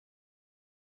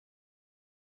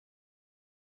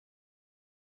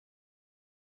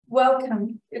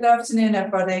Welcome. Good afternoon,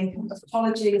 everybody.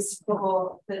 Apologies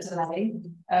for the delay.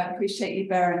 Appreciate you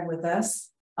bearing with us.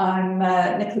 I'm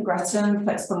Nichola Gretton,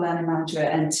 Flexible Learning Manager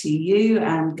at NTU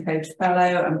and Code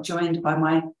Fellow. I'm joined by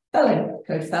my fellow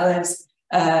Code Fellows,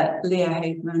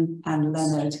 Havemann and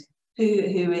Leonard, who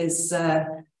is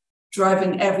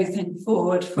driving everything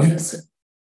forward for us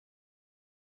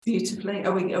beautifully.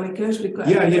 Are we good? We've got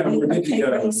we're good to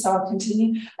go. Great, so I'll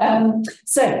continue.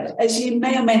 So as you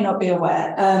may or may not be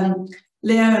aware,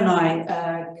 Leo and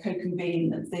I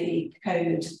co-convene the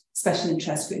Code Special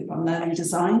Interest Group on Learning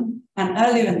Design. And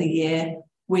earlier in the year,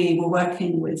 we were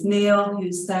working with Neil,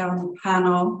 who's there on the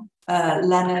panel,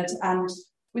 Leonard, and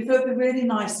we thought it would be really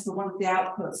nice for one of the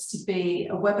outputs to be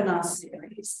a webinar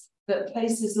series that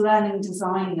places learning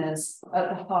designers at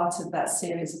the heart of that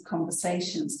series of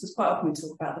conversations. Because quite often we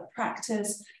talk about the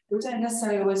practice, but we don't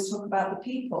necessarily always talk about the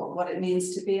people, what it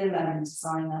means to be a learning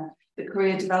designer, the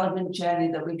career development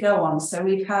journey that we go on. So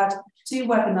we've had 2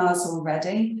 webinars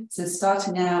already. So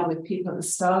starting out with people at the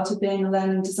start of being a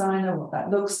learning designer, what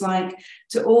that looks like,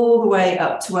 to all the way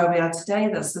up to where we are today.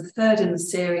 That's the 3rd in the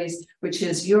series, which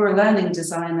is you're a learning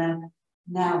designer,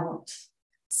 now what?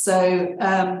 So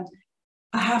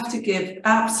I have to give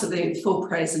absolute full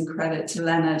praise and credit to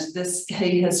Leonard.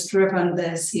 He has driven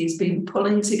this. He's been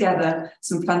pulling together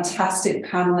some fantastic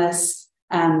panelists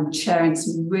and sharing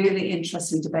some really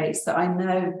interesting debates that I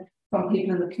know from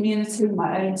people in the community.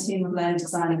 My own team of learning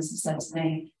designers have said to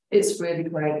me, it's really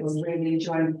great. We're really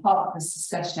enjoying part of this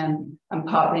discussion and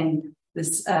part of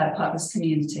this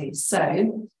community.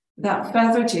 So without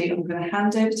further ado, I'm going to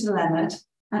hand over to Leonard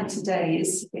and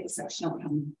today's exceptional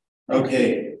panel.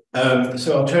 Okay,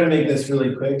 so I'll try to make this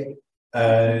really quick.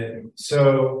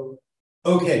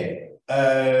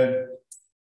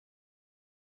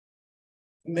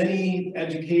 Many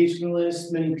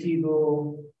educationalists, many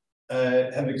people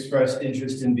have expressed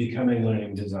interest in becoming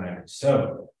learning designers.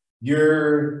 So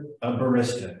you're a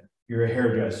barista, you're a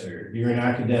hairdresser, you're an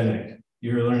academic,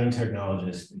 you're a learning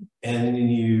technologist, and then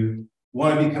you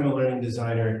want to become a learning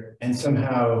designer, and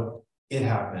somehow it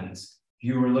happens.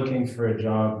 You were looking for a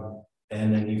job,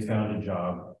 and then you found a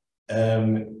job.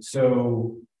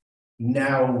 So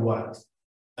now what?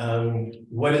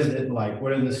 What is it like?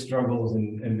 What are the struggles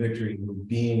and victories of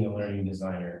being a learning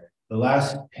designer? The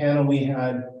last panel we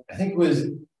had, I think,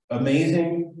 was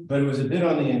amazing, but it was a bit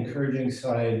on the encouraging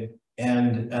side.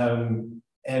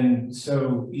 And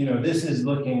so, you know, this is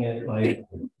looking at like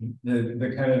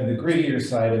the kind of the grittier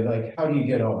side of like, how do you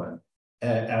get on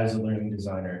as a learning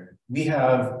designer?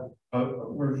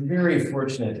 We're very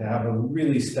fortunate to have a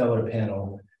really stellar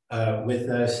panel with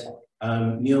us.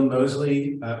 Neil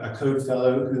Mosley, a Code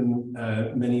Fellow whom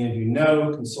many of you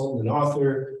know, consultant and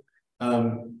author.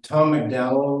 Tom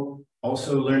McDowell,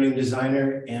 also learning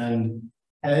designer and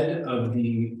head of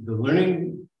the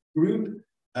learning group,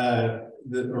 the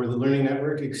learning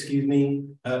network, excuse me,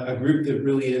 a group that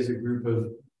really is a group of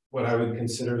what I would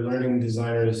consider learning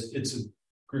designers. It's a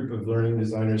group of learning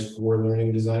designers for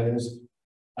learning designers.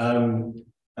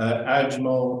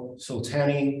 Ajmal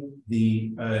Sultani,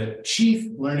 the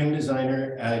chief learning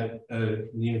designer at the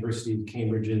University of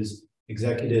Cambridge's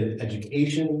Executive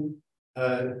Education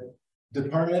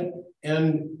Department,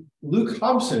 and Luke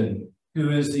Hobson,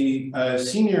 who is the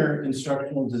senior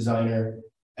instructional designer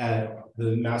at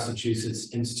the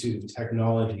Massachusetts Institute of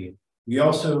Technology. We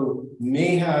also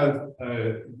may have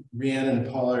Rhiannon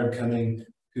Pollard coming,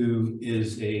 who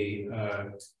is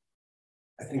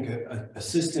I think an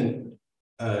assistant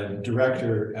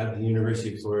director at the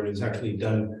University of Florida, has actually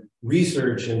done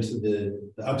research into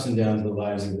the ups and downs of the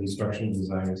lives of instructional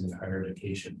designers in higher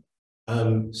education.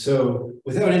 So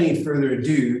without any further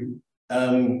ado,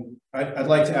 I'd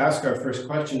like to ask our first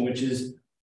question, which is,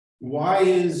 why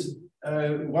is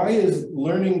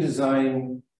learning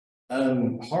design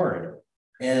hard?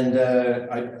 And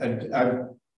I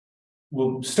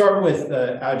will start with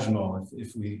Ajmal,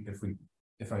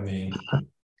 if I may.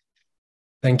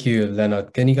 Thank you,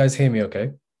 Leonard. Can you guys hear me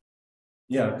okay?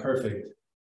 Yeah, perfect.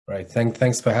 Right.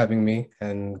 Thanks for having me,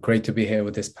 and great to be here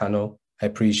with this panel. I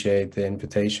appreciate the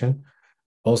invitation.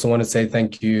 Also want to say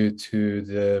thank you to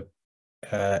the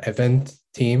event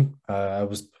team. I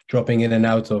was dropping in and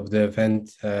out of the event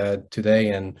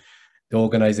today, and the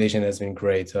organization has been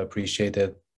great. So I appreciate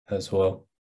it as well.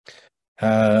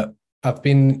 I've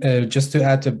been, just to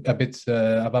add a bit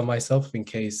about myself in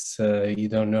case you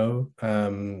don't know,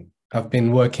 I've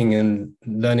been working in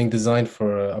learning design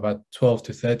for about 12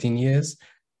 to 13 years,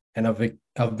 and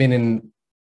I've been in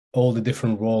all the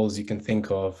different roles you can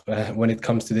think of when it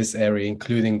comes to this area,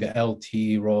 including the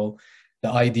LT role,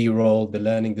 the ID role, the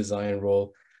learning design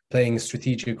role. playing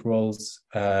strategic roles,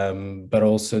 but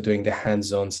also doing the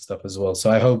hands-on stuff as well. So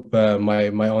I hope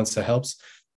my answer helps.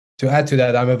 To add to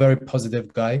that, I'm a very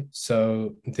positive guy.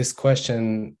 So this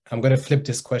question, I'm going to flip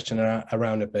this question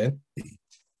around a bit.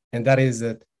 And that is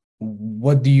that,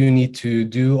 what do you need to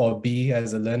do or be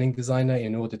as a learning designer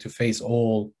in order to face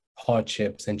all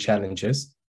hardships and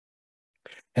challenges?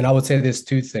 And I would say there's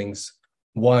two things.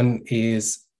 One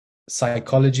is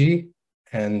psychology,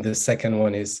 and the second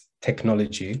one is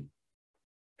technology.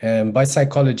 And by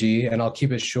psychology, and I'll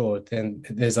keep it short, and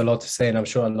there's a lot to say, and I'm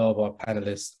sure a lot of our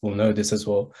panelists will know this as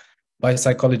well. By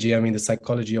psychology, I mean the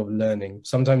psychology of learning.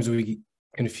 Sometimes we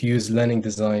confuse learning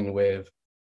design with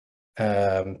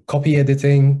copy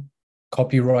editing,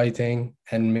 copywriting,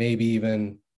 and maybe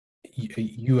even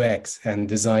UX and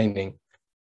designing.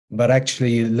 But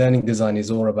actually, learning design is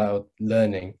all about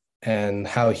learning and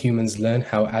how humans learn,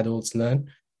 how adults learn.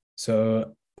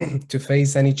 So to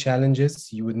face any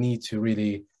challenges, you would need to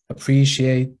really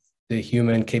appreciate the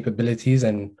human capabilities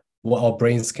and what our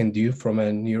brains can do from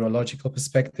a neurological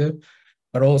perspective,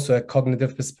 but also a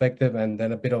cognitive perspective, and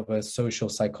then a bit of a social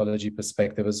psychology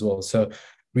perspective as well. So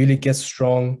really get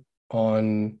strong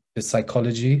on the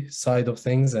psychology side of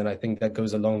things. And I think that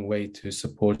goes a long way to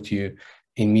support you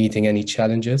in meeting any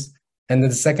challenges. And then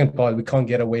the second part, we can't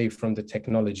get away from the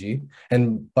technology.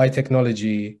 And by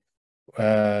technology,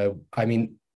 I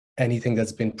mean anything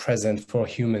that's been present for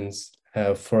humans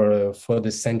for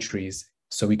the centuries,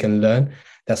 so we can learn.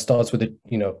 That starts with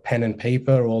pen and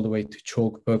paper all the way to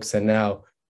chalk books, and now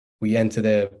we enter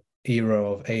the era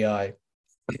of AI.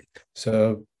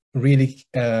 So really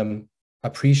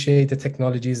appreciate the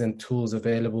technologies and tools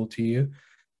available to you.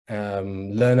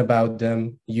 Learn about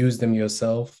them, use them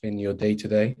yourself in your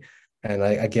day-to-day. And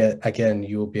again,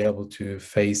 you'll be able to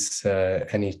face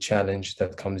any challenge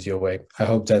that comes your way. I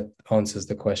hope that answers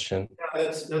the question.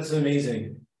 Yeah, that's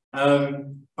amazing.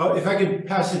 If I could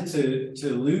pass it to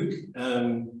Luke,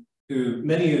 who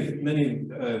many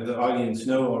of the audience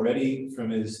know already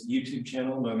from his YouTube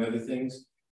channel, among other things.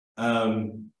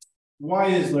 Why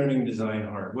is learning design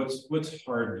hard? What's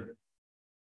hard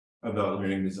about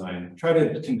learning design? Try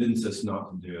to convince us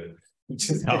not to do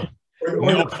it.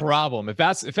 No problem. If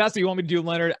that's what you want me to do,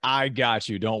 Leonard, I got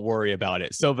you. Don't worry about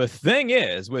it. So the thing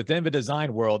is, within the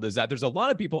design world, is that there's a lot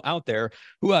of people out there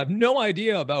who have no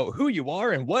idea about who you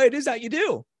are and what it is that you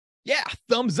do. Yeah,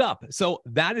 thumbs up. So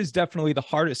that is definitely the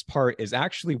hardest part, is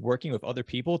actually working with other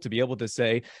people to be able to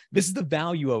say, this is the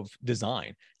value of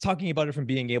design. Talking about it from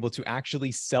being able to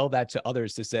actually sell that to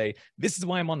others, to say, this is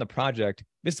why I'm on the project,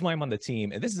 this is why I'm on the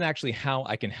team, and this is actually how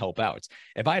I can help out.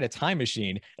 If I had a time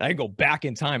machine and I could go back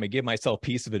in time and give myself a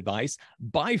piece of advice,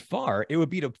 by far, it would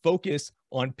be to focus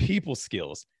on people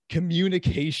skills,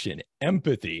 communication,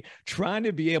 empathy, trying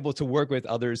to be able to work with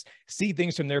others, see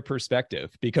things from their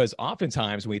perspective. Because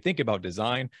oftentimes when we think about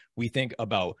design, we think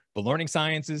about the learning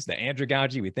sciences, the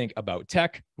andragogy, we think about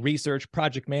tech, research,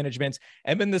 project management.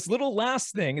 And then this little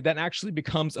last thing that actually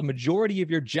becomes a majority of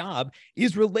your job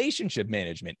is relationship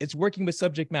management. It's working with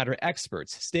subject matter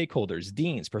experts, stakeholders,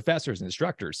 deans, professors,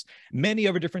 instructors, many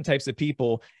other different types of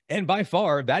people. And by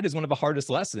far, that is one of the hardest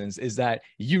lessons, is that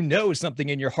you know something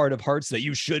in your heart of hearts that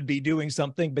you should be doing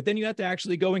something, but then you have to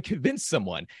actually go and convince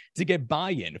someone to get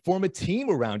buy-in, form a team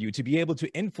around you to be able to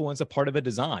influence a part of a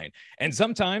design. And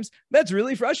sometimes that's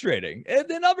really frustrating. And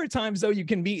then other times, though, you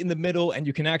can meet in the middle and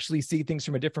you can actually see things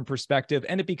from a different perspective,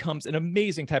 and it becomes an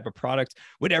amazing type of product,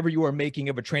 whatever you are making,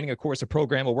 of a training, a course, a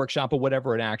program, a workshop, or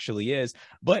whatever it actually is.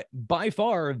 But by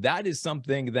far, that is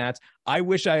something that I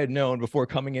wish I had known before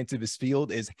coming into this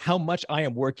field, is how much I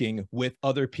am working with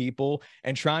other people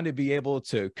and trying to be able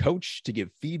to coach, to give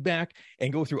feedback,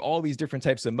 and go through all these different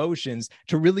types of motions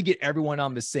to really get everyone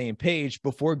on the same page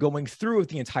before going through with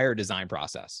the entire design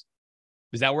process.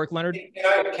 Does that work, Leonard?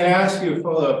 Can I ask you a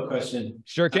follow-up question?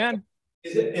 Sure can.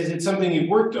 Is it something you've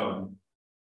worked on?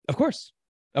 Of course.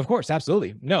 Of course,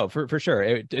 absolutely. No, for sure.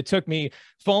 It took me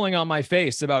falling on my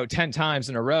face about 10 times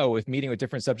in a row with meeting with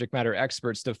different subject matter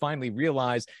experts to finally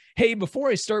realize, hey, before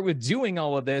I start with doing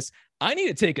all of this, I need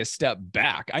to take a step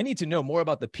back. I need to know more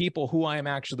about the people who I am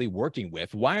actually working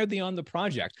with. Why are they on the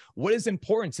project? What is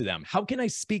important to them? How can I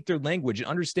speak their language and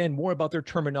understand more about their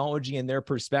terminology and their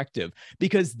perspective?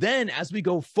 Because then as we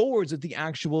go forwards with the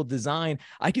actual design,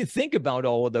 I can think about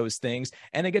all of those things,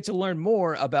 and I get to learn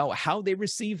more about how they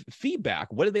receive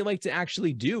feedback. What do they like to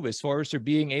actually do as far as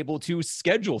being able to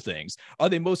schedule things? Are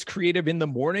they most creative in the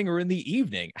morning or in the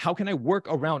evening? How can I work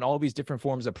around all these different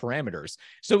forms of parameters?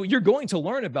 So you're going to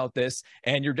learn about this business,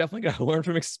 and you're definitely going to learn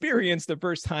from experience the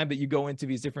first time that you go into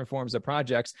these different forms of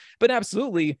projects. But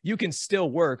absolutely, you can still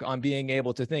work on being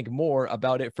able to think more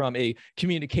about it from a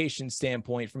communication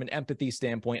standpoint, from an empathy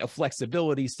standpoint, a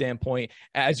flexibility standpoint,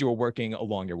 as you're working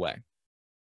along your way.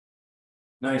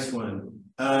 Nice one.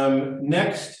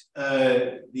 Next,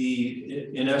 the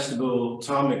inestimable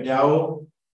Tom McDowell.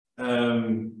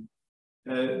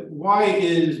 Why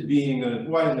is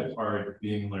it hard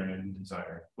being a learning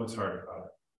designer? What's hard about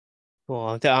it?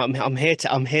 Well,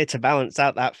 I'm here to balance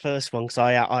out that first one, because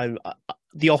I'm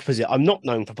the opposite. I'm not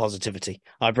known for positivity.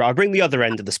 I bring the other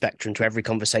end of the spectrum to every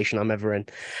conversation I'm ever in.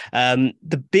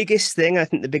 The biggest thing, I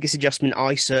think the biggest adjustment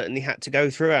I certainly had to go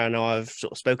through, and I know I've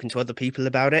sort of spoken to other people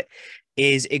about it,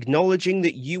 is acknowledging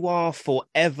that you are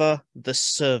forever the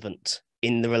servant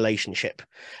in the relationship.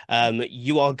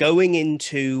 You are going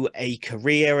into a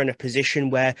career and a position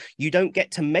where you don't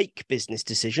get to make business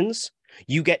decisions.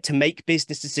 You get to make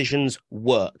business decisions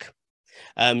work.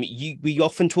 We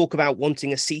often talk about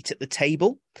wanting a seat at the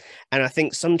table. And I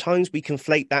think sometimes we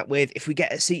conflate that with, if we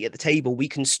get a seat at the table, we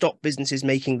can stop businesses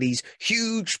making these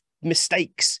huge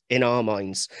mistakes in our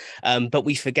minds. But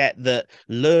we forget that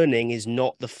learning is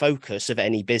not the focus of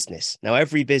any business. Now,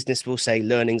 every business will say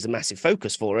learning is a massive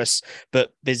focus for us,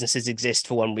 but businesses exist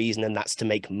for one reason, and that's to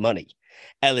make money.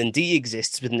 L&D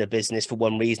exists within the business for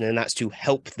one reason, and that's to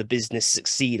help the business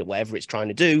succeed at whatever it's trying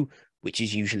to do, which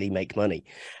is usually make money.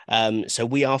 So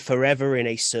we are forever in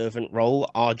a servant role.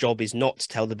 Our job is not to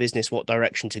tell the business what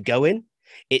direction to go in.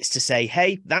 It's to say,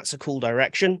 hey, that's a cool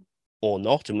direction, or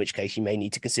not, in which case you may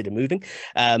need to consider moving.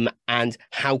 And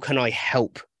how can I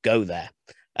help go there?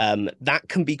 That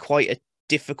can be quite a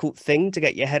difficult thing to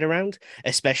get your head around,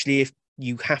 especially if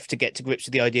you have to get to grips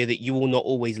with the idea that you will not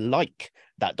always like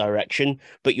that direction,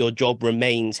 but your job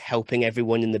remains helping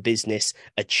everyone in the business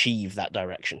achieve that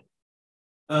direction.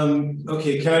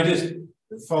 Okay, can I just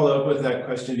follow up with that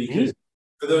question? Because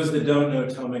for those that don't know,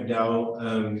 Tom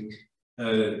McDowell,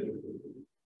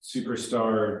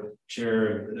 superstar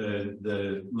chair of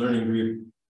the learning group,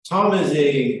 Tom is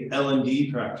a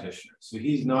L&D practitioner, so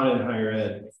he's not in higher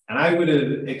ed. And I would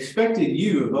have expected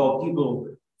you, of all people,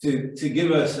 to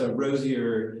give us a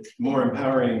rosier, more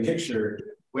empowering picture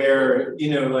where,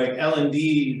 you know, like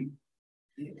L&D,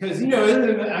 because, you know,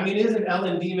 isn't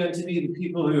L&D meant to be the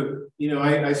people who, you know,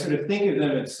 I sort of think of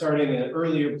them as starting at an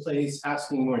earlier place,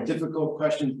 asking more difficult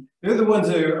questions. They're the ones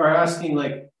that are asking,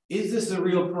 like, is this a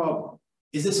real problem?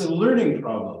 Is this a learning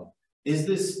problem? Is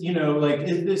this, you know, like,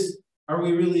 are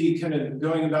we really kind of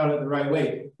going about it the right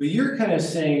way? But you're kind of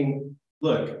saying,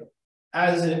 look,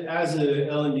 as a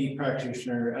L&D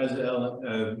practitioner, as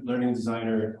a learning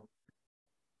designer,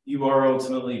 you are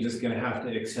ultimately just going to have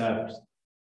to accept,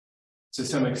 to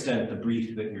some extent, the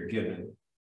brief that you're given.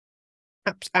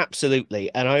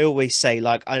 Absolutely. And I always say,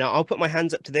 like, I'll put my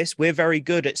hands up to this. We're very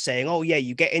good at saying, oh, yeah,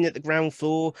 you get in at the ground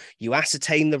floor, you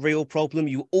ascertain the real problem,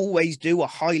 you always do a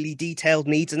highly detailed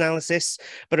needs analysis.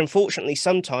 But unfortunately,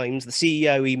 sometimes the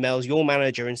CEO emails your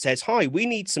manager and says, hi, we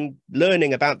need some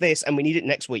learning about this and we need it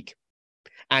next week.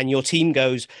 And your team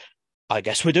goes, I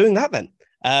guess we're doing that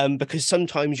then. Because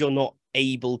sometimes you're not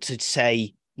able to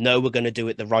say, no, we're going to do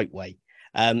it the right way.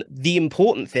 The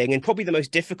important thing, and probably the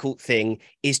most difficult thing,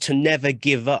 is to never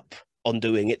give up on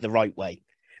doing it the right way.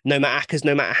 No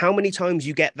matter how many times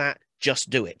you get that, just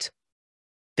do it.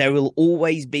 There will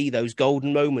always be those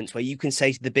golden moments where you can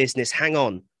say to the business, hang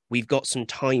on, we've got some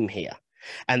time here.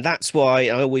 And that's why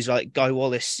I always like Guy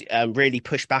Wallace really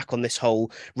push back on this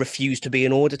whole refuse to be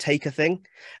an order taker thing,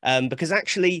 because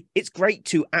actually it's great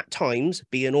to at times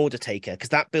be an order taker because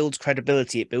that builds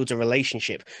credibility. It builds a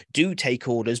relationship. Do take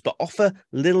orders, but offer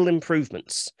little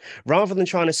improvements rather than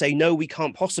trying to say, no, we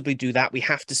can't possibly do that. We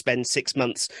have to spend 6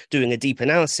 months doing a deep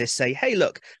analysis. Say, hey,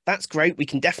 look, that's great. We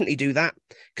can definitely do that.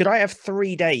 Could I have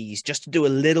 3 days just to do a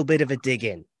little bit of a dig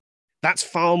in? That's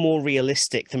far more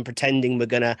realistic than pretending we're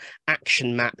going to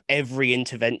action map every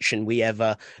intervention we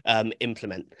ever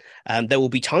implement. There will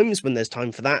be times when there's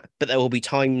time for that, but there will be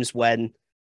times when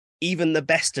even the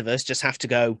best of us just have to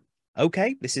go,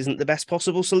 okay, this isn't the best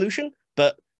possible solution,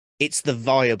 but it's the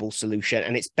viable solution,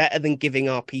 and it's better than giving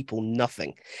our people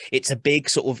nothing. It's a big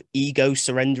sort of ego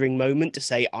surrendering moment to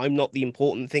say, I'm not the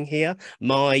important thing here.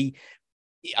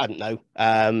 I don't know,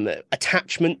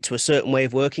 attachment to a certain way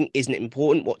of working isn't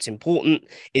important. What's important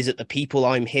is that the people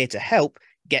I'm here to help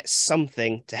get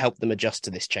something to help them adjust to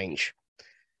this change.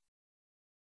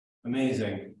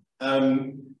 Amazing.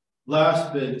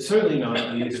 Last but certainly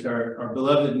not least, our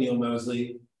beloved Neil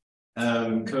Mosley,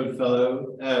 Code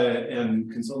Fellow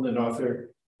and consultant author.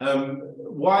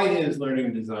 why is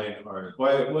learning design hard?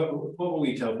 What will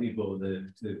we tell people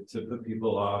to put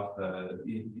people off,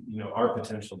 our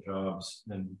potential jobs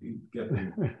and get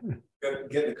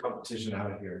the competition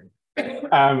out of here?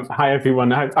 Hi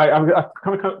everyone. I'm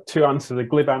coming to answer the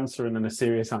glib answer and then a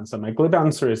serious answer. My glib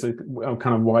answer is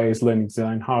kind of why is learning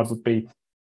design hard would be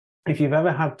if you've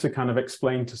ever had to kind of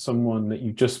explain to someone that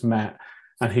you just met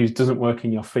and who doesn't work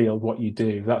in your field what you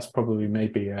do. That's probably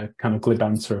maybe a kind of glib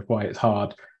answer of why it's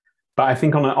hard. But I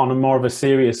think on a more of a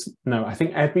serious note, I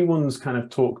think everyone's kind of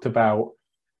talked about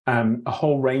a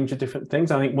whole range of different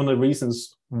things. I think one of the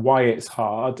reasons why it's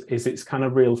hard is it's kind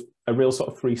of a real sort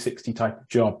of 360 type of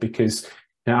job, because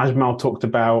as Mal talked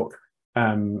about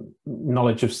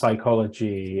knowledge of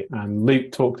psychology, and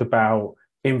Luke talked about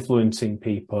influencing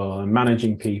people and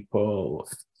managing people,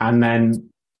 and then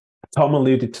Tom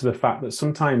alluded to the fact that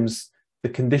sometimes the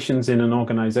conditions in an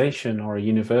organization or a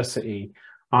university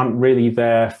aren't really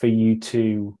there for you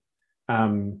to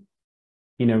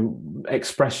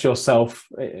express yourself,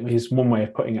 is one way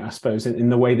of putting it, I suppose, in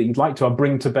the way that you'd like to, or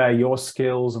bring to bear your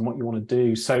skills and what you want to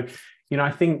do. So,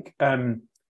 I think, being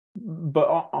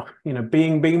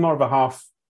more of a half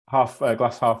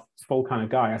glass half full kind of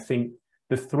guy, I think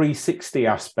the 360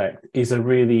 aspect is a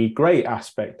really great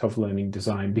aspect of learning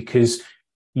design, because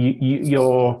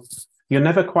you're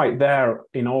never quite there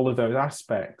in all of those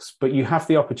aspects, but you have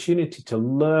the opportunity to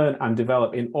learn and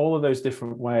develop in all of those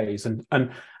different ways. And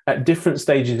at different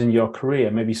stages in your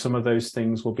career, maybe some of those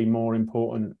things will be more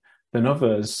important than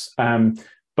others.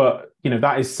 But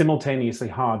that is simultaneously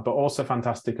hard, but also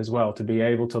fantastic as well, to be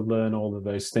able to learn all of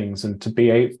those things and to be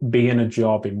in a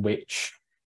job in which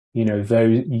you're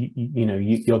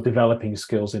developing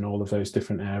skills in all of those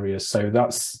different areas. So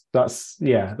that's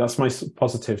my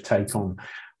positive take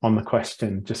on the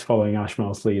question, just following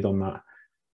Ashmal's lead on that.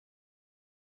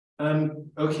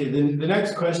 Okay, then the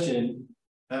next question.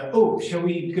 Shall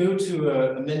we go to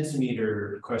a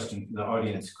Mentimeter question from the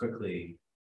audience quickly?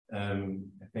 I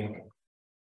think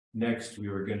next we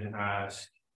were going to ask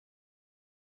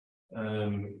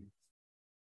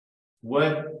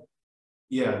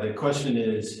the question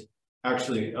is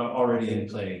actually already in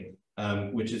play,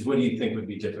 which is, what do you think would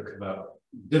be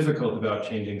difficult about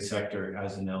changing sector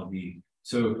as an LD?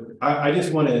 So I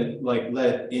just want to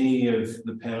let any of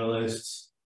the panelists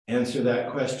answer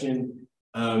that question.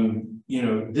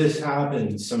 This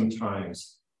happens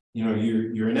sometimes.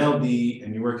 You're an LD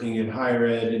and you're working in higher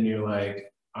ed, and you're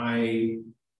like, I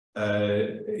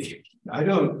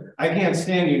can't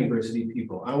stand university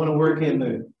people. I want to work in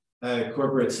the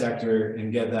corporate sector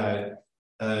and get that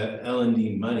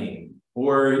L&D money,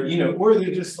 or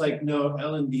they're just like, no,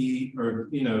 L&D or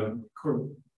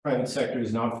private sector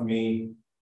is not for me.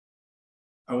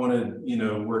 I want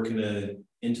to work in a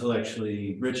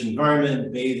intellectually rich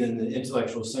environment, bathe in the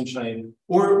intellectual sunshine,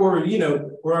 or I want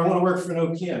to work for an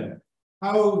OPM.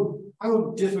 How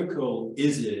difficult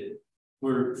is it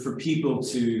for people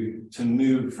to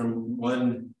move from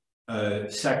one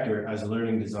sector as a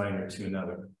learning designer to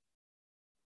another?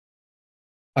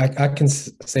 I can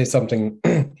say something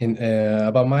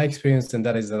about my experience, and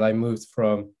that is that I moved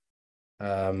from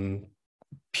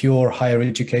pure higher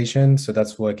education, so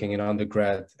that's working in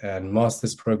undergrad and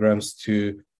master's programs,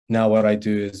 to now what I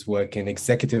do is work in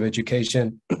executive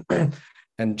education.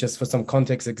 And just for some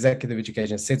context, executive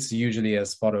education sits usually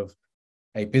as part of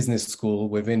a business school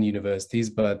within universities,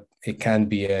 but it can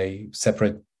be a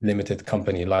separate limited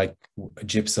company like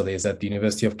Gipsel is at the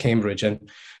University of Cambridge. And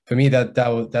for me,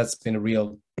 that's been a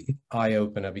real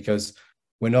eye-opener, because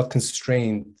we're not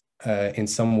constrained in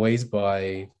some ways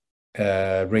by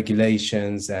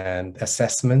regulations and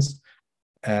assessments,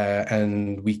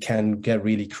 and we can get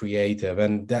really creative,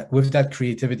 and that with that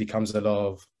creativity comes a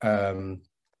lot of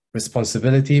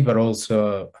responsibility, but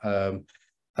also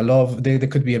there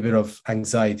could be a bit of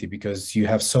anxiety, because you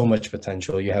have so much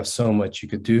potential, you have so much you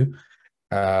could do,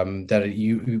 that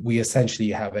we essentially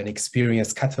have an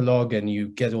experience catalog, and you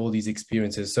get all these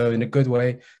experiences. So in a good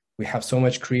way, we have so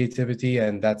much creativity,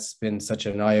 and that's been such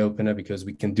an eye-opener, because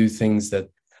we can do things that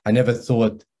I never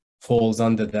thought falls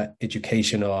under that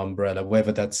educational umbrella,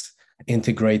 whether that's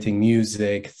integrating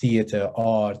music, theater,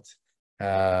 art,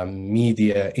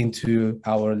 media into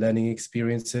our learning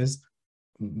experiences.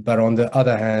 But on the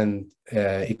other hand,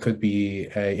 it could be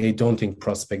a daunting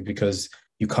prospect, because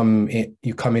you come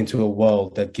into a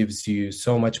world that gives you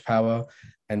so much power,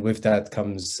 and with that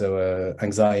comes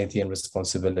anxiety and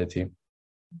responsibility.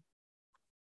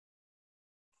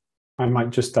 I might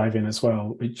just dive in as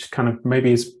well, which kind of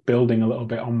maybe is building a little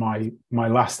bit on my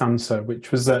last answer,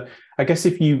 which was that I guess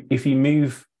if you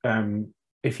move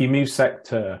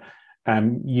sector,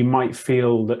 you might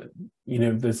feel that you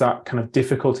know, there's that kind of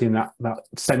difficulty in that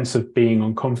sense of being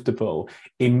uncomfortable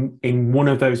in one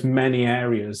of those many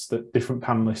areas that different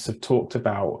panelists have talked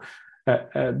about,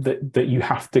 that you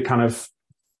have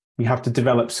to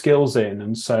develop skills in.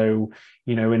 And so,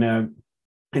 you know,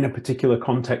 in a particular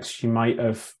context, you might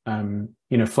have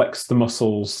you know, flexed the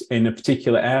muscles in a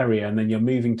particular area, and then you're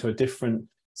moving to a different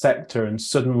sector, and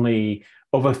suddenly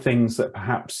other things that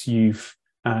perhaps you've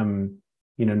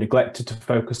you know, neglected to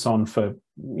focus on for,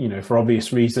 you know, for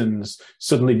obvious reasons,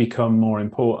 suddenly become more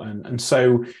important. And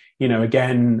so, you know,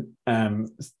 again,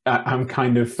 I'm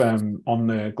kind of on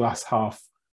the glass half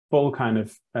full kind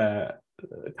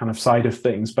of side of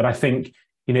things, but I think,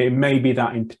 you know, it may be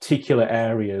that in particular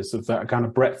areas of that kind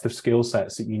of breadth of skill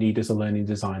sets that you need as a learning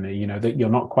designer, you know, that you're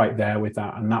not quite there with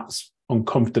that, and that's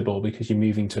uncomfortable because you're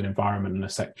moving to an environment and a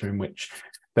sector in which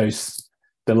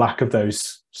the lack of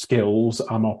those skills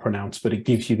are more pronounced, but it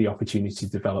gives you the opportunity to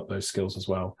develop those skills as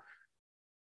well.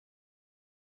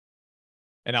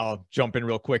 And I'll jump in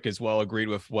real quick as well. Agreed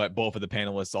with what both of the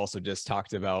panelists also just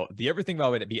talked about. The everything that I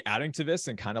would be adding to this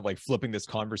and kind of like flipping this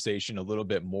conversation a little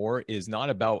bit more is not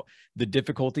about the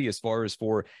difficulty as far as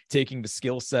for taking the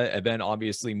skill set and then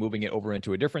obviously moving it over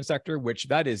into a different sector, which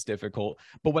that is difficult.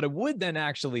 But what I would then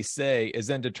actually say is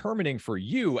then determining for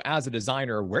you as a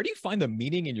designer, where do you find the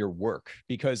meaning in your work?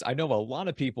 Because I know a lot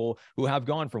of people who have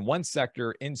gone from one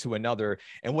sector into another,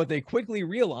 and what they quickly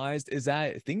realized is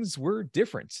that things were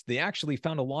different. They actually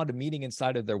found a lot of meaning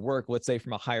inside of their work, let's say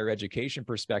from a higher education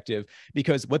perspective,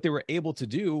 because what they were able to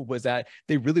do was that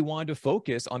they really wanted to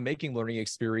focus on making learning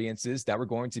experiences that were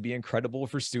going to be incredible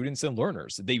for students and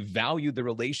learners. They valued the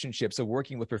relationships of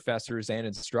working with professors and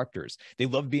instructors. They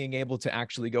loved being able to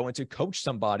actually go and to coach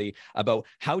somebody about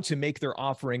how to make their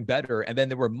offering better. And then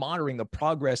they were monitoring the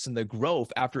progress and the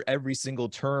growth after every single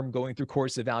term, going through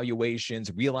course evaluations,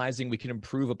 realizing we can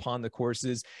improve upon the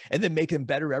courses and then make them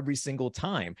better every single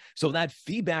time. So that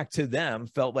feedback to them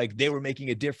felt like they were making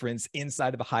a difference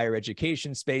inside of a higher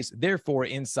education space, therefore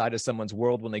inside of someone's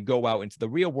world when they go out into the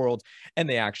real world and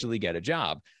they actually get a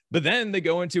job. But then they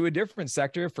go into a different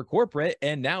sector for corporate,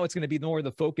 and now it's going to be more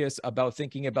the focus about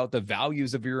thinking about the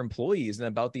values of your employees and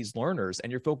about these learners.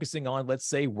 And you're focusing on, let's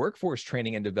say, workforce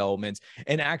training and development,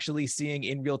 and actually seeing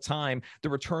in real time the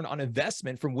return on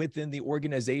investment from within the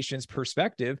organization's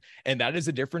perspective. And that is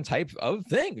a different type of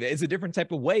thing. It's a different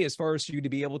type of way as far as you to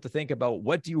be able to think about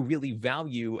what do you really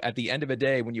value at the end of the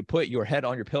day. When you put your head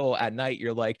on your pillow at night,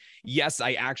 you're like, yes,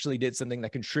 I actually did something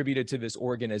that contributed to this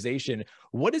organization.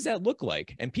 What does that look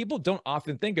like? And people don't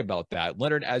often think about that.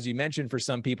 Leonard, as you mentioned, for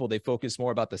some people, they focus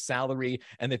more about the salary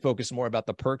and they focus more about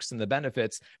the perks and the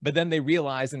benefits, but then they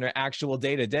realize in their actual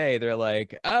day-to-day, they're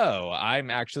like, oh,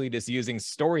 I'm actually just using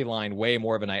storyline way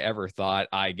more than I ever thought.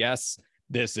 I guess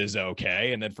this is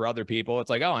okay. And then for other people, it's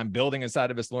like, oh, I'm building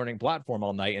inside of this learning platform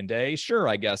all night and day. Sure,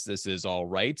 I guess this is all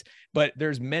right. But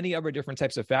there's many other different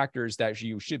types of factors that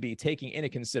you should be taking into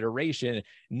consideration,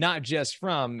 not just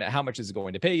from how much is it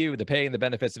going to pay you, the pay and the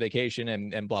benefits of vacation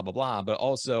and blah, blah, blah, but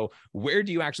also where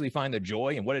do you actually find the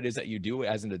joy and what it is that you do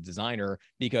as a designer,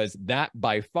 because that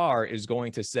by far is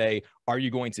going to say, are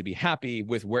you going to be happy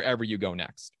with wherever you go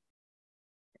next?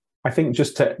 I think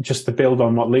just to build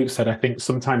on what Luke said, I think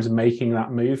sometimes making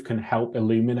that move can help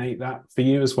illuminate that for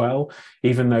you as well,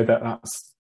 even though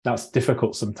that's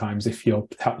difficult sometimes if you're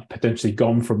potentially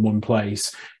gone from one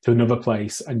place to another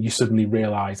place and you suddenly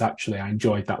realize, actually, I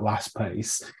enjoyed that last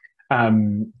place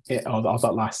or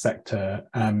that last sector.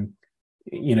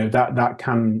 You know, that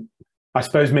can, I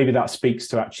suppose maybe that speaks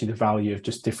to actually the value of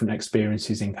just different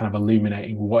experiences in kind of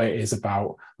illuminating what it is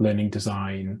about learning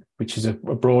design, which is a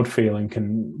broad field and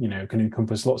can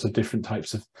encompass lots of different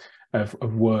types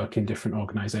of work in different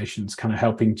organizations, kind of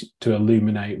helping to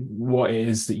illuminate what it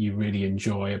is that you really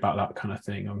enjoy about that kind of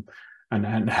thing,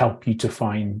 and help you to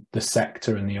find the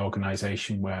sector and the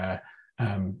organization where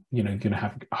you know, you're going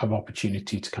to have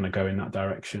opportunity to kind of go in that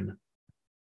direction.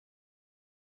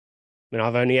 I mean,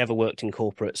 I've only ever worked in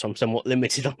corporate, so I'm somewhat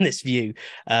limited on this view.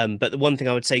 But the one thing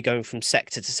I would say going from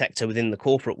sector to sector within the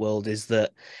corporate world is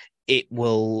that it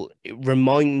will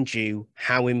remind you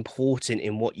how important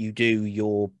in what you do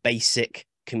your basic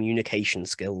communication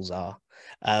skills are,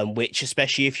 which,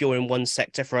 especially if you're in one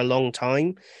sector for a long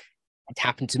time, it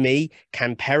happened to me,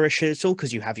 can perish at all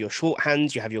because you have your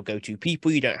shorthands, you have your go-to people,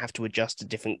 you don't have to adjust to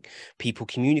different people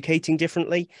communicating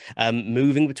differently.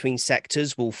 Moving between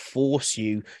sectors will force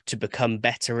you to become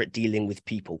better at dealing with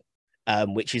people,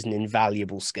 which is an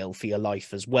invaluable skill for your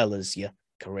life as well as your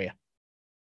career.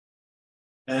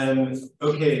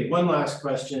 Okay, one last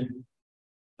question.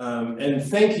 And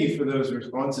thank you for those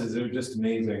responses. They're just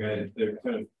amazing. They're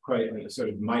kind of quite a sort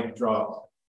of mic drop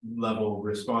level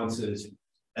responses.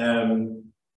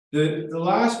 The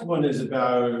last one is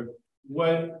about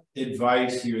what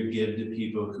advice you would give to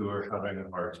people who are having a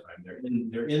hard time.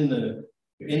 They're in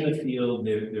the field,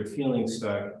 they're feeling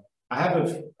stuck. I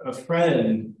have a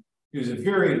friend who's a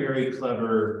very, very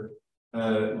clever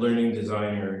learning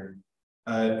designer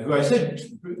who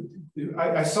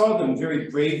I saw them very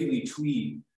bravely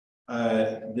tweet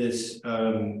this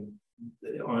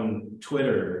on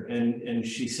Twitter, and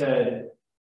she said,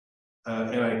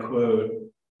 and I quote,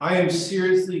 "I am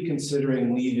seriously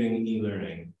considering leaving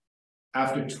e-learning.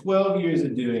 After 12 years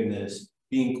of doing this,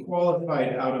 being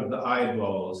qualified out of the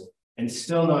eyeballs and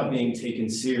still not being taken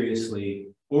seriously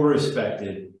or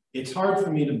respected, it's hard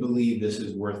for me to believe this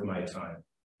is worth my time.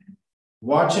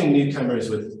 Watching newcomers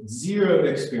with zero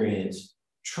experience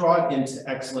trot into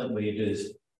excellent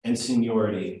wages and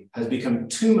seniority has become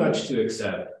too much to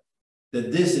accept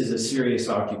that this is a serious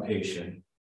occupation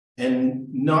and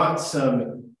not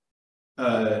some,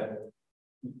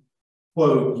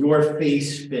 quote, your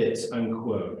face fits,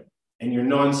 unquote, and your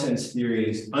nonsense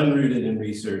theories unrooted in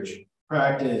research,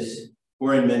 practice,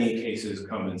 or in many cases,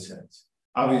 common sense."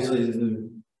 Obviously, this is a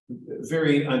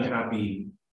very unhappy,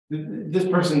 this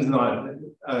person's not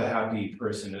a happy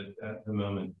person at the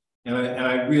moment. And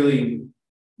I really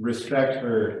respect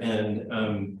her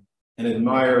and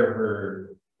admire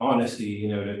her honesty, you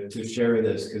know, to share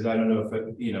this, because I don't know if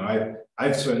it, you know,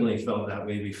 I've certainly felt that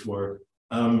way before.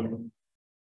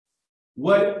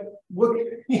 What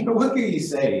can you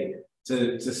say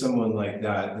to someone like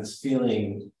that that's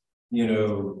feeling, you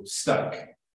know, stuck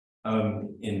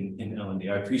in L&D?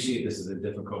 I appreciate this is a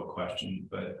difficult question,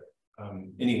 but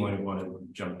anyone who want to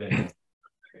jump in?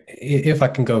 If I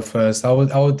can go first, I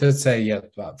would just say, yeah,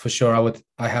 for sure.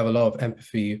 I have a lot of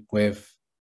empathy with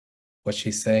what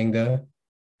she's saying there.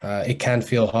 It can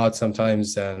feel hard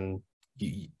sometimes, and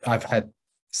I've had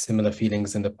similar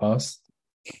feelings in the past.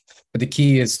 But the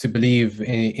key is to believe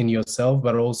in yourself,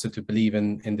 but also to believe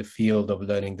in the field of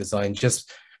learning design.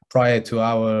 Just prior to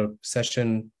our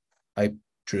session, I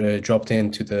dropped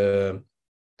into the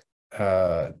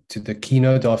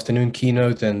keynote, the afternoon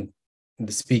keynote, and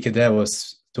the speaker there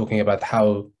was talking about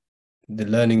how the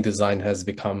learning design has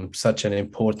become such an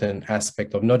important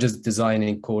aspect of not just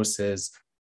designing courses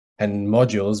and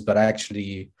modules, but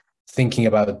actually thinking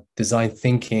about design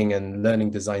thinking and learning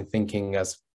design thinking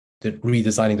as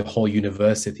redesigning the whole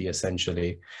university,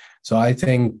 essentially. So I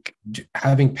think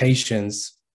having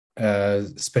patience,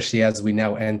 especially as we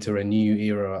now enter a new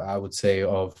era, I would say,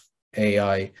 of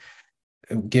AI,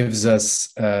 gives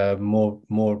us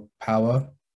more power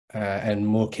and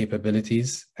more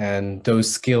capabilities, and those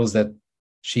skills that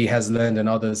she has learned and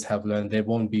others have learned, they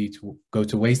won't go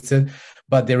to wasted.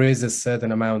 But there is a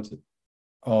certain amount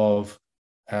of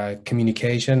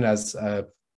communication, as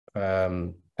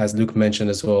Luke mentioned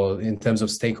as well, in terms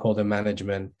of stakeholder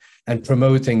management and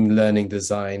promoting learning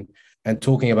design and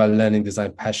talking about learning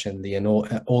design passionately, and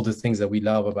all the things that we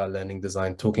love about learning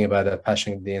design, talking about that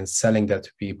passionately and selling that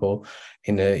to people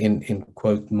in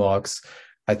quote marks,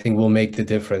 I think will make the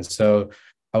difference. So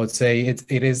I would say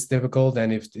it is difficult,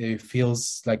 and if it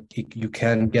feels like you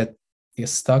can get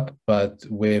stuck, but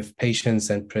with patience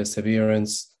and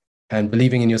perseverance and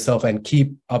believing in yourself and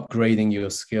keep upgrading your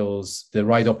skills, the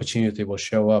right opportunity will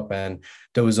show up. And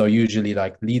those are usually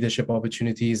like leadership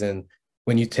opportunities. And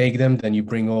when you take them, then you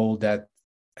bring all that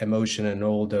emotion and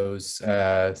all those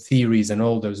theories and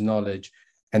all those knowledge,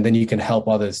 and then you can help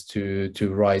others to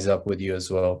rise up with you as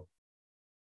well.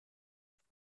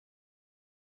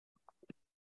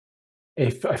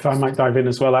 If I might dive in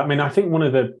as well, I mean, I think one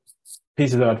of the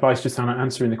pieces of advice, just on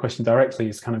answering the question directly,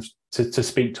 is kind of to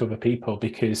speak to other people,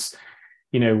 because,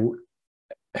 you know,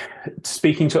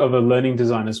 speaking to other learning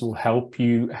designers will help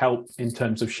in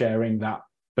terms of sharing that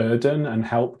burden and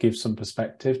help give some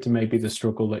perspective to maybe the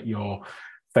struggle that you're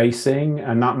facing.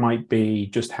 And that might be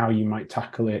just how you might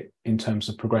tackle it in terms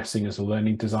of progressing as a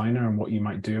learning designer and what you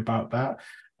might do about that.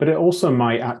 But it also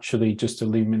might actually just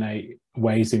illuminate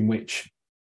ways in which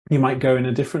you might go in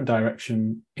a different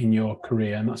direction in your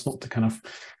career. And that's not to kind of,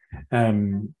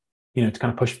 you know, to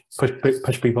kind of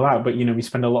push people out. But, you know, we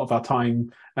spend a lot of our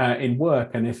time in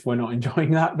work, and if we're not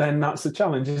enjoying that, then that's a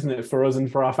challenge, isn't it, for us and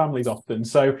for our families often.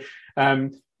 So,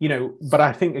 you know, but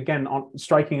I think, again, on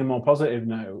striking a more positive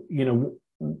note, you know,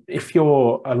 if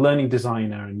you're a learning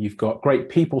designer and you've got great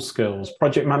people skills,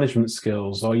 project management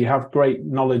skills, or you have great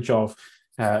knowledge of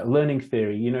learning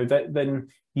theory, you know, then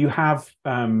you have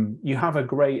a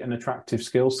great and attractive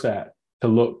skill set to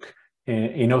look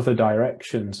in other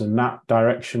directions, and that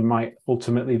direction might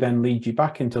ultimately then lead you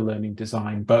back into learning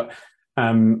design. But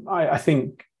I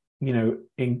think, you know,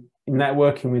 in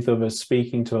networking with others,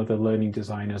 speaking to other learning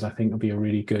designers, I think will be a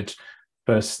really good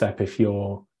first step if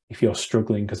you're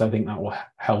struggling, because I think that will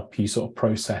help you sort of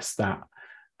process that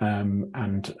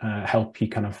and help you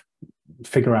kind of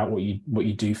figure out what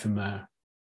you do from there.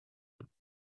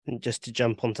 And just to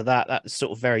jump onto that, that's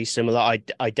sort of very similar.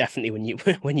 I definitely,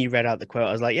 when you read out the quote,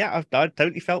 I was like, yeah, I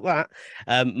totally felt that.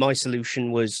 My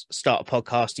solution was start a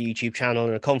podcast, a YouTube channel,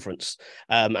 and a conference.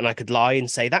 And I could lie and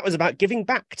say that was about giving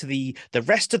back to the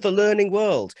rest of the learning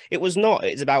world. It was not.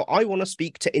 It's about, I want to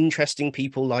speak to interesting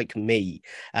people like me.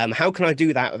 How can I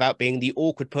do that without being the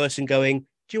awkward person going,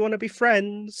 do you want to be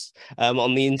friends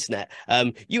on the internet?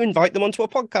 You invite them onto a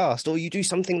podcast, or you do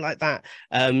something like that.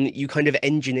 You kind of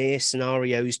engineer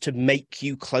scenarios to make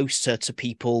you closer to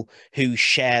people who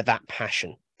share that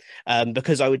passion.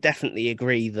 Because I would definitely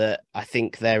agree that I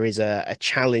think there is a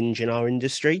challenge in our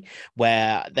industry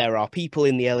where there are people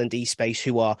in the L&D space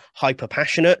who are hyper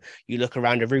passionate. You look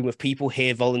around a room of people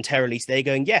here voluntarily today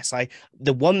going, yes,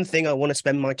 the one thing I want to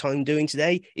spend my time doing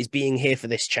today is being here for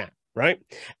this chat, right?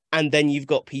 And then you've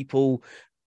got people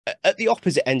at the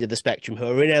opposite end of the spectrum who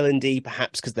are in L&D,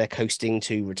 perhaps because they're coasting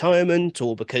to retirement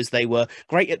or because they were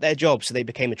great at their job, so they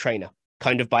became a trainer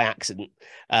kind of by accident,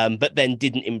 but then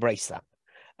didn't embrace that.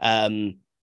 And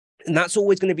that's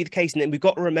always going to be the case. And then we've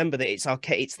got to remember that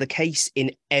it's the case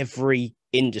in every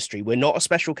industry. We're not a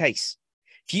special case.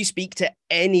 If you speak to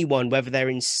anyone, whether they're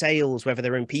in sales, whether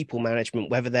they're in people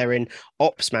management, whether they're in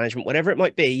ops management, whatever it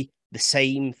might be, the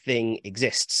same thing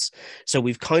exists. So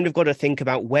we've kind of got to think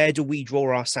about, where do we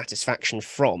draw our satisfaction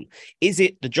from? Is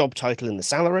it the job title and the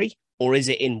salary, or is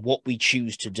it in what we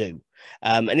choose to do?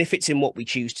 And if it's in what we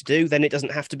choose to do, then it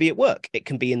doesn't have to be at work. It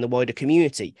can be in the wider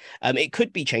community. It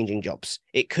could be changing jobs.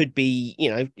 It could be,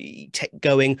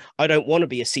 going, I don't want to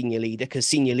be a senior leader because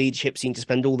senior leadership seem to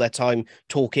spend all their time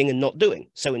talking and not doing.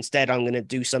 So instead, I'm going to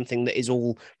do something that is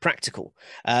all practical.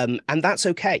 And that's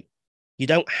okay. You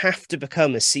don't have to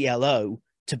become a CLO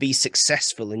to be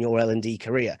successful in your L&D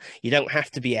career. You don't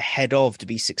have to be a head of to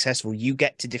be successful. You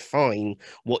get to define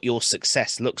what your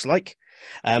success looks like.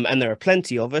 And there are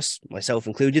plenty of us, myself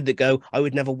included, that go, I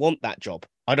would never want that job.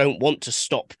 I don't want to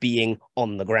stop being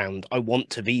on the ground. I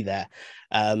want to be there.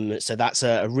 So that's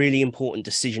a really important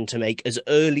decision to make as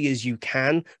early as you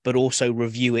can, but also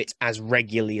review it as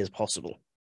regularly as possible.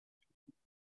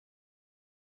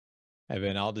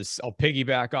 Evan, I'll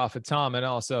piggyback off of Tom, and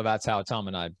also that's how Tom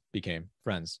and I became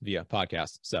friends via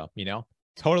podcast. So,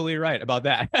 totally right about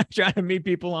that. Trying to meet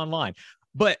people online.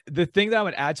 But the thing that I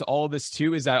would add to all of this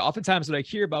too is that oftentimes what I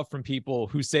hear about from people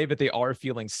who say that they are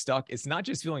feeling stuck, it's not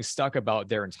just feeling stuck about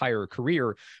their entire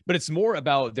career, but it's more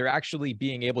about they're actually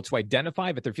being able to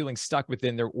identify that they're feeling stuck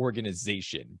within their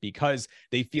organization because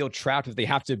they feel trapped if they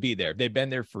have to be there. They've been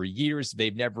there for years.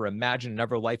 They've never imagined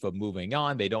another life of moving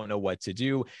on. They don't know what to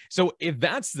do. So if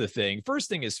that's the thing, first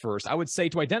thing is first, I would say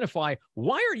to identify,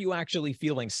 why are you actually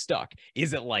feeling stuck?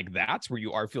 Is it like that where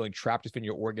you are feeling trapped within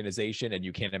your organization and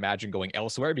you can't imagine going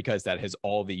elsewhere because that is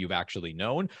all that you've actually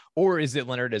known? Or is it,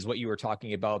 Leonard, as what you were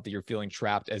talking about, that you're feeling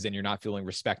trapped as in you're not feeling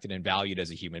respected and valued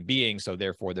as a human being, so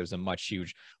therefore there's a much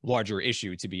larger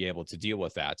issue to be able to deal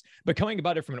with that? But coming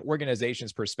about it from an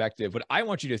organization's perspective, what I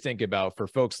want you to think about for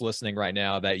folks listening right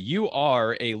now, that you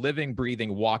are a living,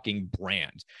 breathing, walking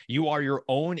brand. You are your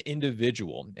own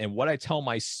individual. And what I tell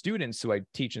my students who I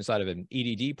teach inside of an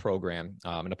EDD program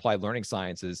in applied learning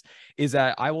sciences is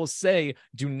that I will say,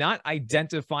 do not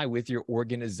identify with your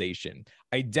organization.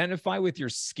 Identify with your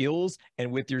skills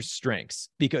and with your strengths,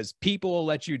 because people will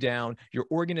let you down. Your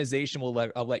organization will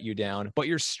let you down, but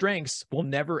your strengths will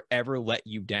never, ever let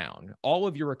you down. All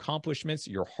of your accomplishments,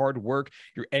 your hard work,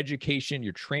 your education,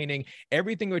 your training,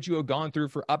 everything that you have gone through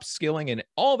for upskilling and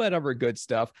all that other good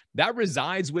stuff, that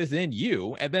resides within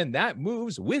you. And then that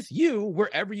moves with you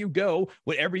wherever you go,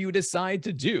 whatever you decide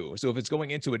to do. So if it's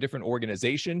going into a different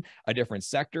organization, a different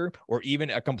sector, or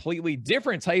even a completely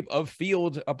different type of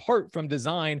field apart from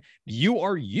design, you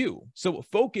are you. So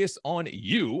focus on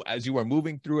you as you are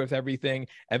moving through with everything,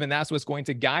 and then that's what's going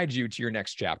to guide you to your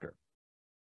next chapter.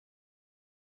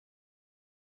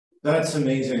 That's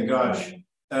amazing. Gosh.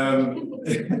 I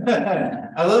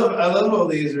love all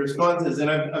these responses, and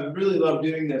I've really loved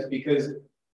doing this because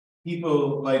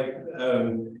people like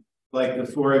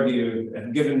the four of you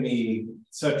have given me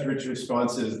such rich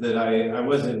responses that I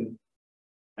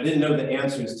didn't know the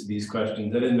answers to these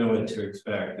questions. I didn't know what to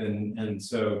expect. And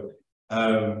so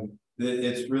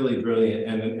it's really brilliant.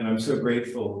 And I'm so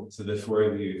grateful to the four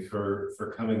of you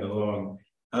for coming along.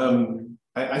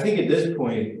 I think at this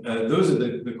point, those are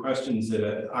the questions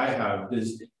that I have.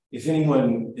 Is if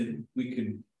anyone, we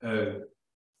could,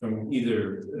 from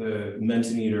either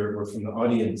Mentimeter or from the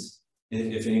audience,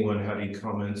 if anyone had any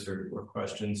comments or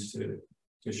questions to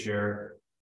share.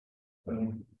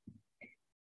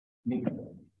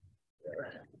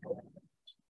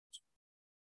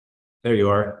 There you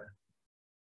are.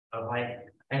 Hi,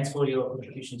 thanks for your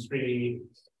contributions. Really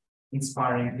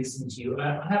inspiring listening to you.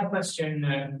 I have a question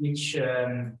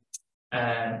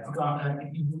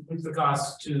with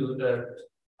regards to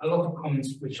a lot of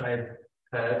comments which I've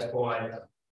heard or I've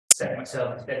said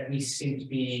myself, that we seem to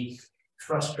be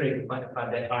frustrated by the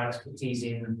fact that our expertise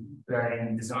in learning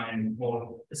and design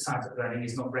or the science of learning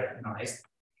is not recognized.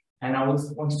 And I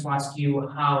wanted to ask you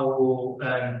how,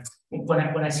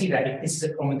 when I see that, if this is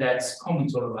a comment that's common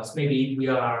to all of us, maybe we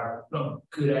are not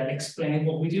good at explaining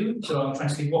what we do. So I'm trying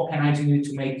to see, what can I do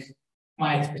to make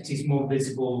my expertise more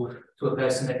visible to a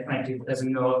person that frankly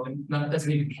doesn't know,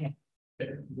 doesn't even care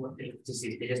what the expertise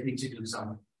is. They just need to do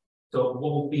something. So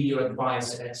what would be your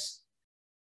advice as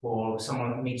for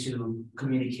someone like me to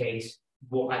communicate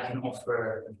what I can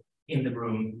offer in the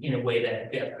room in a way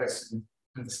that that person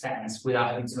understands without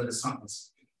having to know the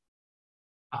science?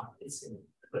 It's the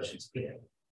question's clear.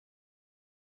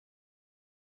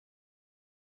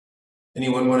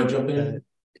 Anyone want to jump in?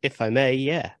 If I may,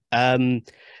 yeah.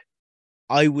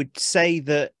 I would say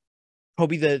that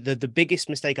probably the biggest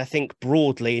mistake, I think,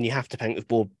 broadly, and you have to paint with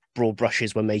broad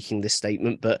brushes when making this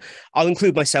statement, but I'll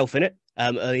include myself in it.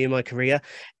 Early in my career,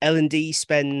 L&D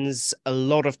spends a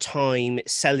lot of time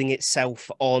selling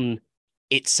itself on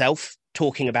itself,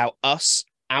 talking about us,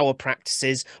 our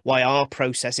practices, why our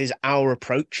processes, our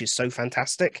approach is so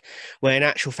fantastic, where in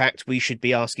actual fact, we should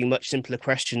be asking much simpler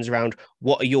questions around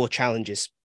what are your challenges?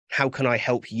 How can I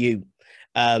help you?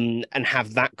 And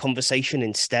have that conversation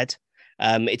instead.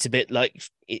 It's a bit like,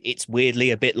 it's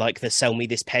weirdly a bit like the sell me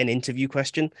this pen interview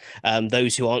question.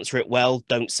 Those who answer it well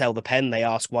don't sell the pen, they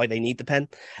ask why they need the pen.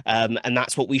 And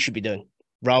that's what we should be doing.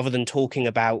 Rather than talking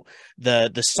about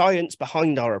the science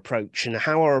behind our approach and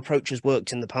how our approach has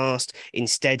worked in the past,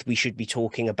 instead we should be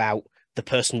talking about the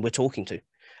person we're talking to.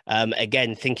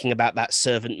 Again, thinking about that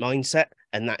servant mindset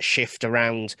and that shift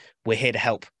around, we're here to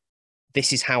help.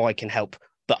 This is how I can help,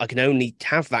 but I can only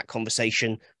have that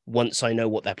conversation once I know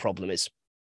what their problem is.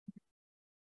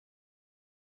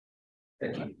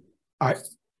 Thank you.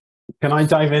 Can I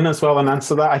dive in as well and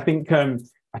answer that? I think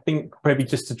maybe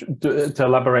just to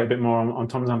elaborate a bit more on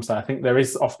Tom's answer, I think there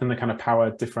is often the kind of power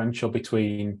differential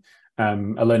between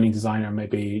a learning designer and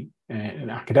maybe an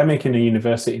academic in a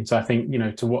university. And so I think, you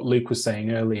know, to what Luke was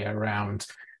saying earlier around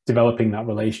developing that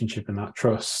relationship and that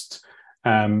trust.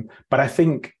 But I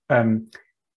think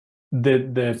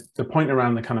the point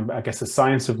around the kind of, I guess, the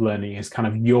science of learning is kind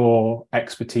of your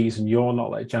expertise and your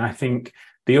knowledge. And I think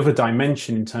the other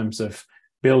dimension in terms of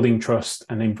building trust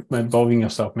and involving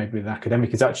yourself maybe with an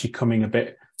academic is actually coming a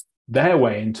bit their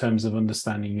way in terms of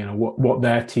understanding, you know, what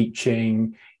they're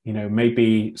teaching, you know,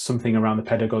 maybe something around the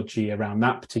pedagogy around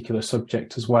that particular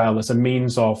subject as well, as a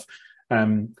means of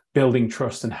building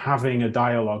trust and having a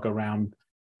dialogue around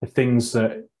the things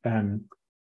that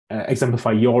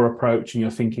exemplify your approach and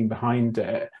your thinking behind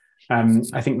it.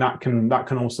 I think that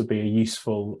can also be a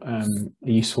useful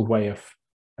way of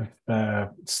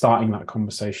starting that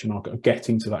conversation or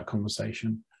getting to that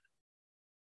conversation.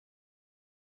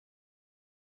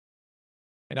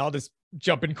 And I'll just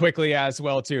jump in quickly as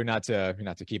well too, not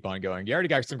to keep on going. You already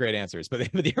got some great answers, but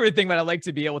the other thing that I like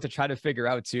to be able to try to figure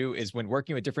out too is when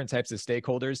working with different types of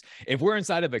stakeholders, if we're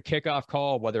inside of a kickoff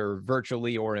call, whether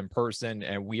virtually or in person,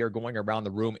 and we are going around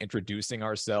the room introducing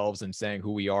ourselves and saying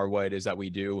who we are, what it is that we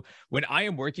do. When I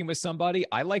am working with somebody,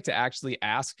 I like to actually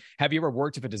ask, have you ever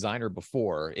worked with a designer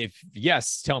before? If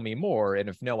yes, tell me more. And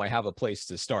if no, I have a place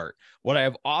to start. What I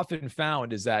have often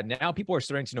found is that now people are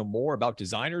starting to know more about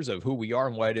designers, of who we are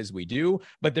and what it is we do.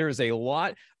 But there is a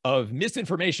lot of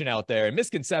misinformation out there and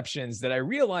misconceptions that I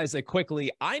realize that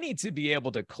quickly I need to be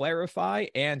able to clarify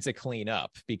and to clean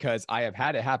up, because I have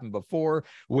had it happen before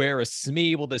where a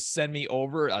SME will just send me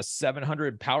over a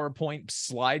 700 PowerPoint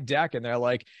slide deck and they're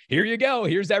like, here you go,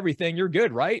 here's everything, you're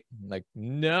good, right? I'm like,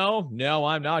 no,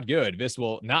 I'm not good. This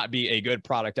will not be a good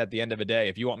product at the end of the day.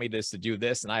 If you want me to do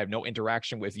this and I have no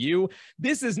interaction with you,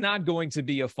 this is not going to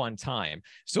be a fun time.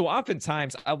 So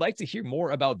oftentimes I like to hear more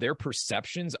about their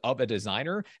perceptions of a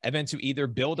designer, and then to either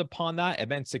build upon that and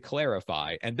then to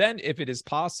clarify. And then if it is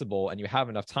possible and you have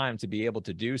enough time to be able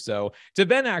to do so, to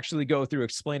then actually go through,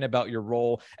 explain about your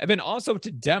role, and then also to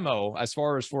demo as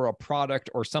far as for a product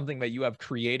or something that you have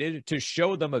created, to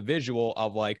show them a visual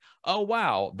of like, oh,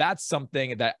 wow, that's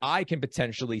something that I can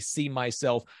potentially see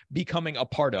myself becoming a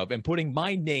part of and putting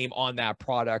my name on that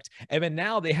product. And then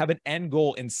now they have an end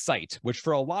goal in sight, which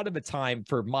for a lot of the time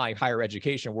for my higher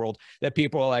education world, that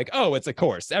people are like, oh, it's a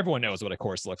course. Everyone knows what a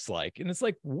course course looks like. And it's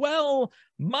like, well,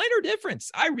 minor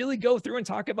difference. I really go through and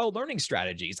talk about learning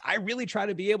strategies. I really try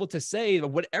to be able to say that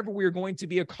whatever we're going to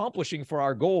be accomplishing for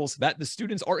our goals, that the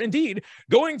students are indeed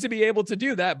going to be able to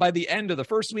do that by the end of the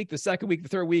first week, the second week, the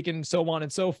third week, and so on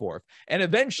and so forth. And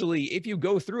eventually, if you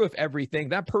go through with everything,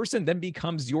 that person then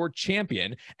becomes your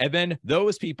champion. And then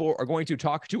those people are going to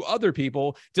talk to other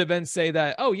people to then say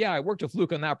that, oh yeah, I worked with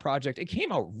Luke on that project. It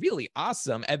came out really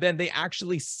awesome. And then they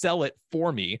actually sell it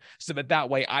for me so that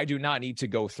way I do not need to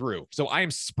go through. So I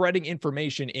am spreading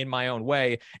information in my own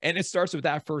way. And it starts with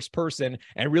that first person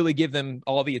and really give them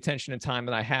all the attention and time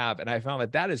that I have. And I found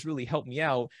that that has really helped me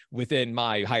out within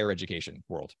my higher education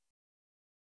world.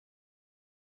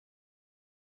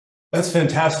 That's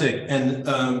fantastic. And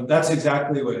that's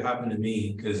exactly what happened to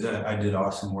me, because I did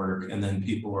awesome work. And then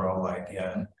people were all like,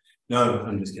 yeah, no,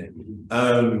 I'm just kidding.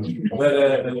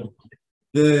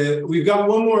 We've got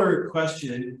one more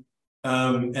question.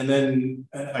 And then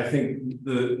I think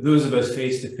those of us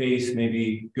face to face,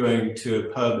 maybe going to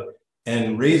a pub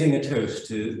and raising a toast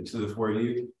to the four of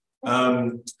you.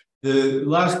 The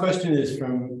last question is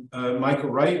from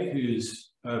Michael Wright, who's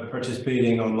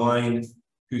participating online,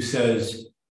 who says,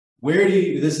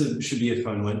 should be a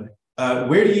fun one.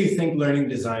 Where do you think learning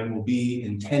design will be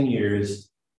in 10 years,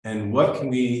 and what can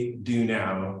we do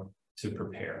now to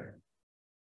prepare?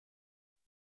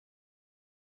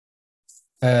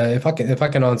 If I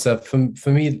can answer, for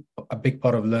me, a big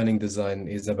part of learning design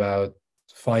is about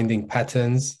finding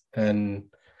patterns and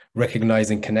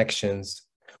recognizing connections,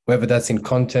 whether that's in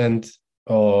content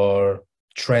or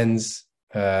trends,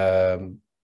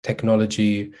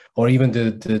 technology, or even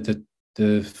the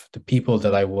people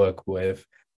that I work with.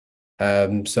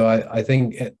 So I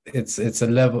think it's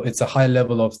a high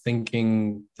level of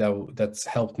thinking that's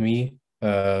helped me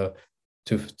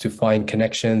to find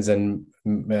connections and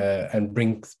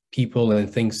bring people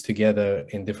and things together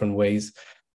in different ways.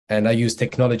 And I use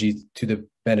technology to the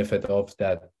benefit of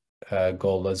that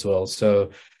goal as well.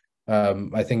 So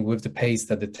I think with the pace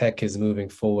that the tech is moving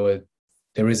forward,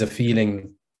 there is a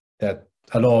feeling that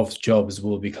a lot of jobs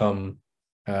will become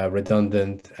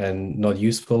redundant and not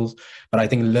useful. But I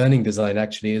think learning design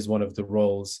actually is one of the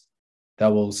roles that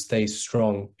will stay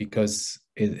strong, because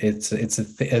it's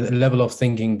a level of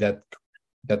thinking that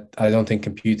I don't think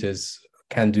computers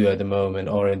can do at the moment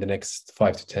or in the next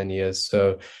 5 to 10 years.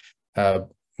 So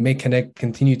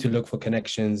continue to look for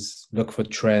connections, look for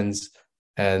trends,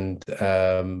 and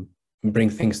bring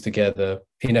things together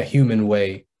in a human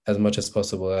way as much as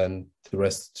possible, and the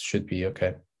rest should be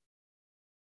okay.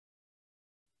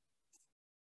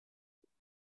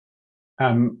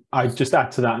 I'd just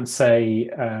add to that and say,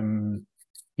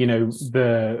 you know,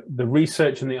 the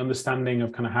research and the understanding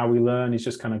of kind of how we learn is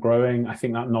just kind of growing. I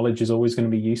think that knowledge is always going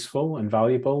to be useful and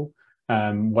valuable,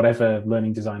 whatever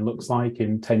learning design looks like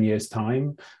in 10 years'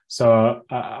 time. So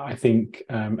I think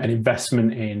an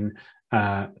investment in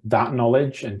that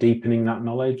knowledge and deepening that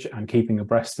knowledge and keeping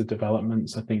abreast of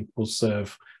developments, I think will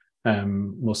serve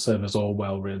us all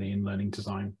well, really, in learning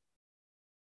design.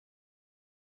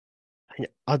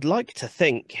 I'd like to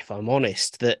think, if I'm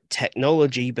honest, that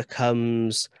technology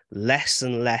becomes less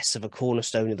and less of a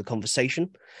cornerstone of the conversation,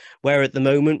 where at the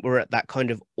moment we're at that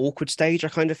kind of awkward stage, I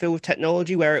kind of feel, with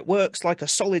technology, where it works like a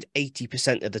solid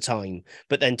 80% of the time,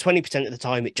 but then 20% of the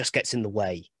time it just gets in the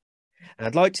way. And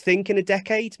I'd like to think in a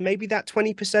decade, maybe that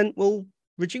 20% will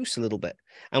reduce a little bit,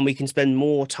 and we can spend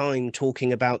more time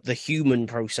talking about the human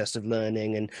process of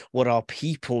learning and what our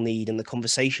people need and the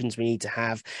conversations we need to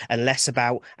have, and less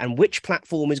about and which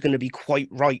platform is going to be quite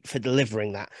right for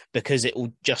delivering that, because it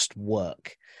will just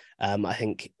work. I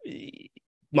think,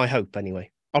 my hope anyway.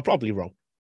 I'll probably be wrong.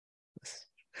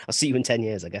 I'll see you in 10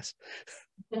 years, I guess.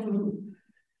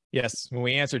 Yes, when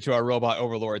we answer to our robot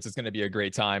overlords, it's going to be a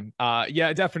great time.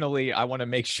 Yeah, definitely. I want to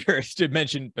make sure to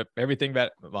mention everything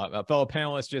that a fellow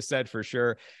panelist just said, for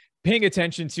sure. Paying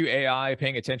attention to AI,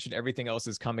 paying attention to everything else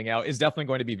is coming out is definitely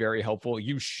going to be very helpful.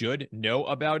 You should know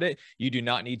about it. You do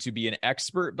not need to be an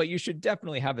expert, but you should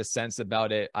definitely have a sense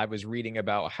about it. I was reading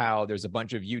about how there's a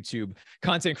bunch of YouTube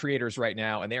content creators right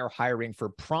now, and they are hiring for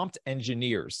prompt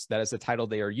engineers. That is the title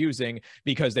they are using,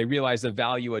 because they realize the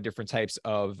value of different types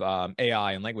of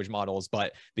AI and language models,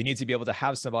 but they need to be able to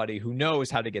have somebody who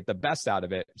knows how to get the best out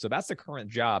of it. So that's the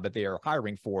current job that they are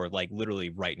hiring for, like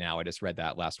literally right now. I just read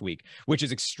that last week, which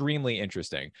is extremely extremely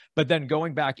interesting. But then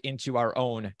going back into our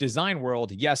own design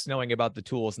world, yes, knowing about the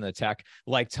tools and the tech,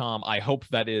 like Tom, I hope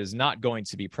that is not going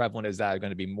to be prevalent, is that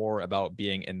going to be more about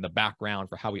being in the background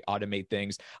for how we automate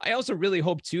things. I also really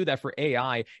hope too that for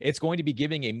AI, it's going to be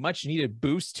giving a much needed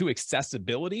boost to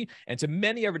accessibility and to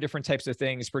many other different types of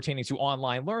things pertaining to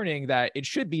online learning, that it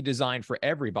should be designed for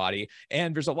everybody.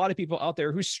 And there's a lot of people out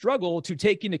there who struggle to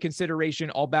take into consideration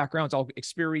all backgrounds, all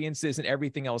experiences, and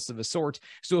everything else of the sort.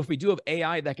 So if we do have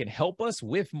AI that can help us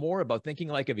with more about thinking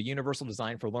like of a universal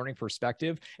design for learning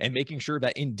perspective and making sure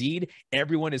that indeed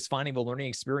everyone is finding the learning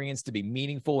experience to be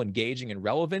meaningful, engaging, and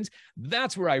relevant,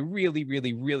 that's where I really,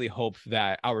 really, really hope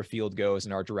that our field goes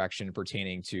in our direction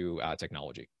pertaining to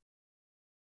technology.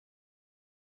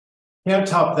 Can't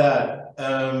top that.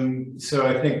 So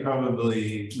I think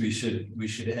probably we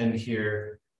should end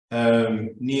here.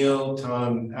 Neil,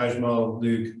 Tom, Ajmal,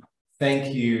 Luke,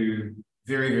 thank you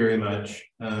very, very much.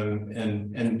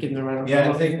 And Give them a round of yeah,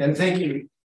 applause. and thank you.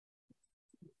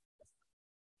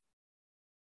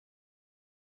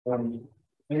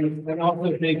 And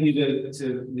also thank you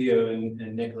to Leo and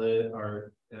Nichola,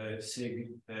 our SIG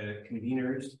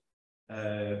conveners,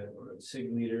 or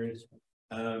SIG leaders.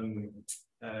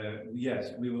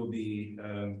 Yes, we will be,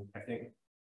 I think,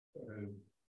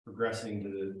 progressing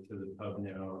to the pub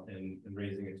now and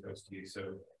raising a toast to you.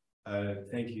 So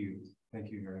thank you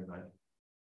very much.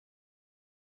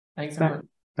 Thanks, everyone.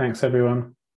 Thanks,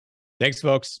 everyone. Thanks,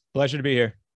 folks. Pleasure to be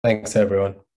here. Thanks,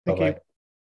 everyone. Thank Bye-bye.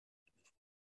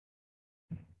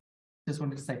 you. Just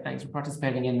wanted to say thanks for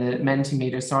participating in the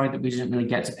Mentimeter. Sorry that we didn't really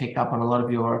get to pick up on a lot of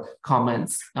your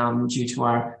comments due to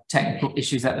our technical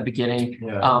issues at the beginning.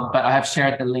 Yeah. But I have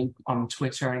shared the link on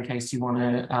Twitter in case you want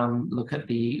to look at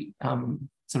the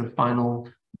sort of final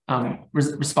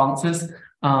responses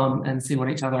and see what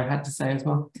each other had to say as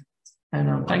well.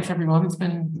 And thanks, everyone. It's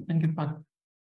been good fun.